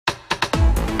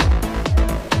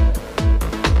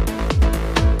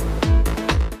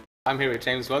I'm here with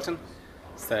James Whelton.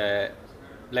 It's the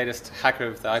latest hacker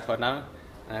of the iPod nano.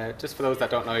 Just for those that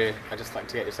don't know you, I'd just like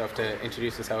to get yourself to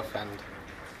introduce yourself and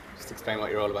just explain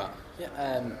what you're all about.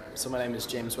 So my name is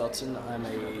James Whelton. I'm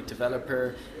a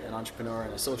developer, an entrepreneur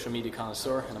and a social media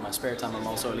connoisseur, and in my spare time I'm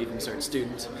also a Leaving Cert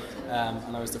student.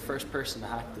 And I was the first person to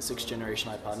hack the 6th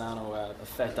generation iPod nano, a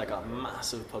FET that got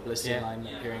massive publicity online,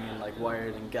 appearing in like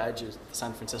Wired and Gadget, the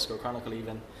San Francisco Chronicle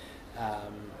even.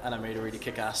 And I made a really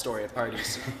kick-ass story at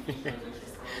parties.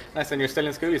 Nice, and you're still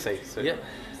in school, you say? So yeah.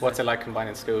 What's it like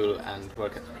combining school and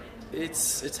work?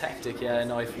 It's hectic, yeah.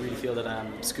 No, I really feel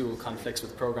that school conflicts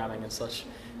with programming and such.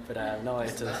 But no, I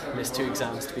had to miss 2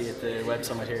 exams to be at the Web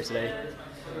Summit here today.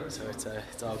 So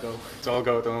it's all go. It's all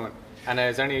go at the moment. And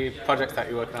is there any projects that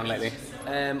you're working on lately?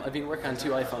 I've been working on 2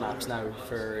 iPhone apps now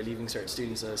for Leaving Cert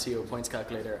students, a CO points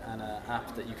calculator and an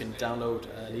app that you can download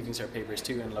Leaving Cert papers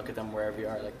to and look at them wherever you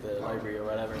are, like the library or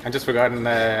whatever. And just regarding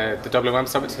the Dublin Web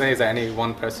Summit today, is there any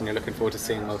one person you're looking forward to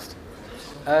seeing most?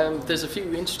 There's a few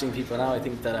interesting people now. I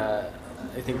think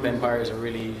Ben Pyre is a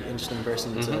really interesting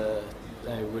person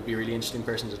would be a really interesting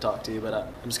person to talk to, but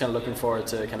I'm just kind of looking forward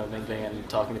to kind of mingling and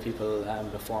talking to people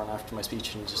before and after my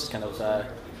speech, and just kind of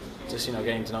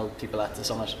getting to know people at the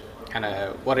summit. And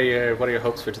what are your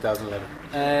hopes for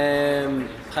 2011?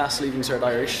 Pass Leaving Cert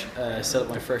Irish, set up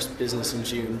my first business in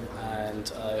June,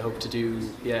 and I hope to do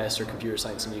BS or computer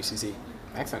science in UCC.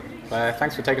 Excellent. Well,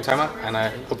 thanks for taking time out, and I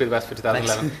hope you the best for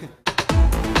 2011.